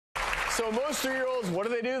So most 3-year-olds, what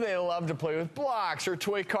do? They love to play with blocks or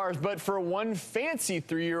toy cars. But for one fancy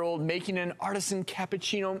 3-year-old, making an artisan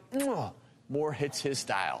cappuccino more hits his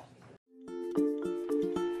style. I'm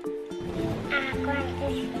going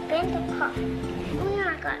to spin the coffee. We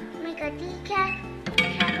are going to make a decaf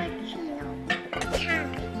cappuccino.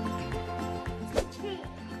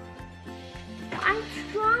 I'm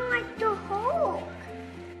strong like the Hulk.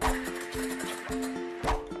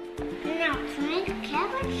 Now to make a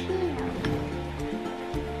cappuccino.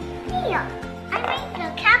 Here, I made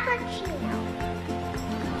a cappuccino.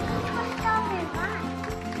 Twist all the line.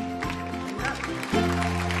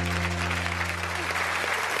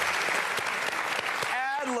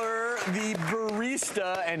 Adler, the barista,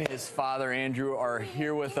 and his father, Andrew, are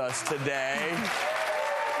here with us today.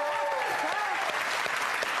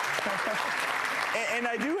 And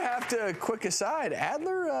I do have to, quick aside,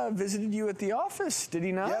 Adler visited you at the office, did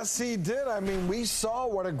he not? Yes, he did. I mean, we saw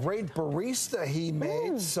what a great barista he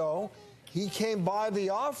made, so he came by the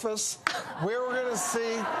office. We were going to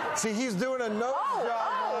see, he's doing a nose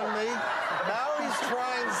job on me. Now he's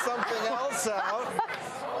trying something else out.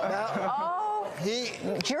 Now,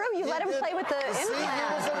 Drew, you let him play with the implant. See, he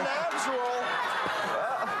was a natural.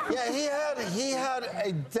 Yeah, he had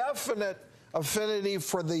a definite affinity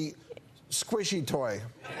for the squishy toy.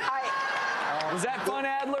 Was that fun,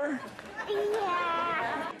 Adler?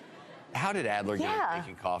 Yeah. How did Adler get into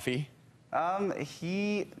making coffee?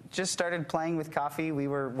 He just started playing with coffee. We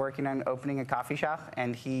were working on opening a coffee shop,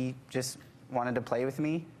 and he just wanted to play with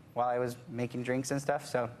me while I was making drinks and stuff.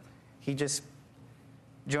 So he just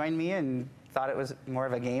joined me and thought it was more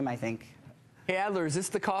of a game, I think. Hey, Adler, is this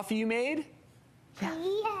the coffee you made?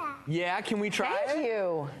 Yeah. Yeah, can we try it? Thank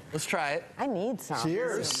you. Let's try it. I need some.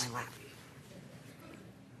 Cheers.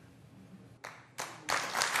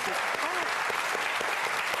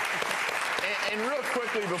 And real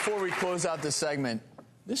quickly, before we close out this segment,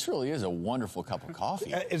 this really is a wonderful cup of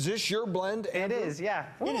coffee. Is this your blend, Andrew? It is, yeah.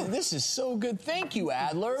 This is so good. Thank you,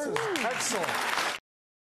 Adler. Excellent.